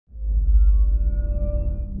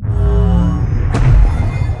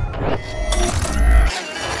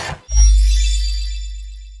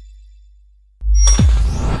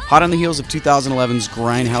Hot on the heels of 2011's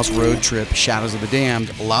Grindhouse road trip Shadows of the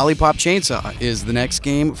Damned, Lollipop Chainsaw is the next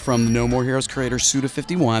game from the No More Heroes creator Suda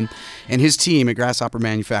 51 and his team at Grasshopper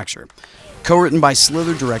Manufacture. Co-written by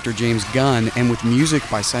Slither director James Gunn and with music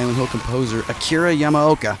by Silent Hill composer Akira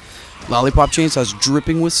Yamaoka, Lollipop Chainsaw is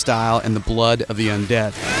dripping with style and the blood of the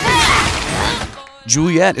undead.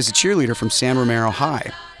 Juliet is a cheerleader from San Romero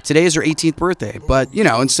High. Today is her 18th birthday, but,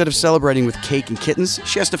 instead of celebrating with cake and kittens,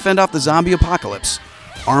 she has to fend off the zombie apocalypse.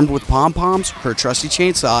 Armed with pom-poms, her trusty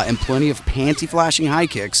chainsaw, and plenty of panty-flashing high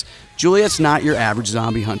kicks, Juliet's not your average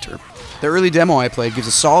zombie hunter. The early demo I played gives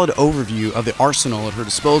a solid overview of the arsenal at her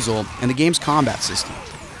disposal and the game's combat system.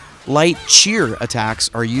 Light cheer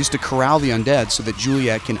attacks are used to corral the undead so that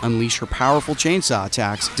Juliet can unleash her powerful chainsaw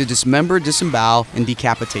attacks to dismember, disembowel, and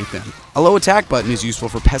decapitate them. A low attack button is useful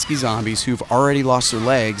for pesky zombies who've already lost their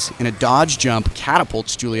legs, and a dodge jump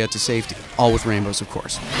catapults Juliet to safety, all with rainbows, of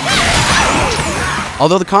course.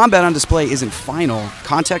 Although the combat on display isn't final,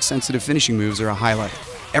 context-sensitive finishing moves are a highlight.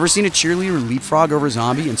 Ever seen a cheerleader leapfrog over a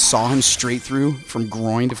zombie and saw him straight through from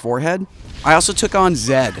groin to forehead? I also took on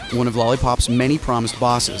Zed, one of Lollipop's many promised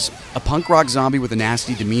bosses. A punk rock zombie with a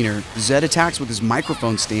nasty demeanor, Zed attacks with his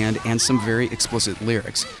microphone stand and some very explicit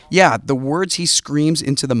lyrics. Yeah, the words he screams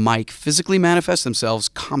into the mic physically manifest themselves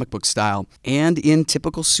comic book style. And in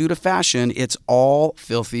typical Suda fashion, it's all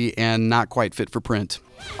filthy and not quite fit for print.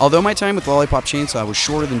 Although my time with Lollipop Chainsaw was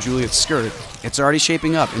shorter than Juliet's skirt, it's already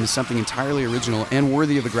shaping up into something entirely original and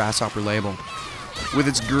worthy of the Grasshopper label. With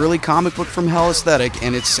its girly comic book from hell aesthetic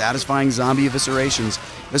and its satisfying zombie eviscerations,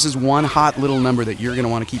 this is one hot little number that you're going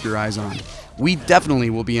to want to keep your eyes on. We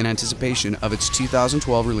definitely will be in anticipation of its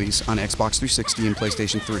 2012 release on Xbox 360 and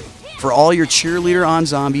PlayStation 3. For all your cheerleader on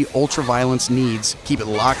zombie ultra-violence needs, keep it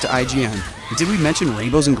locked to IGN. And did we mention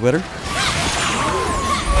rainbows and glitter?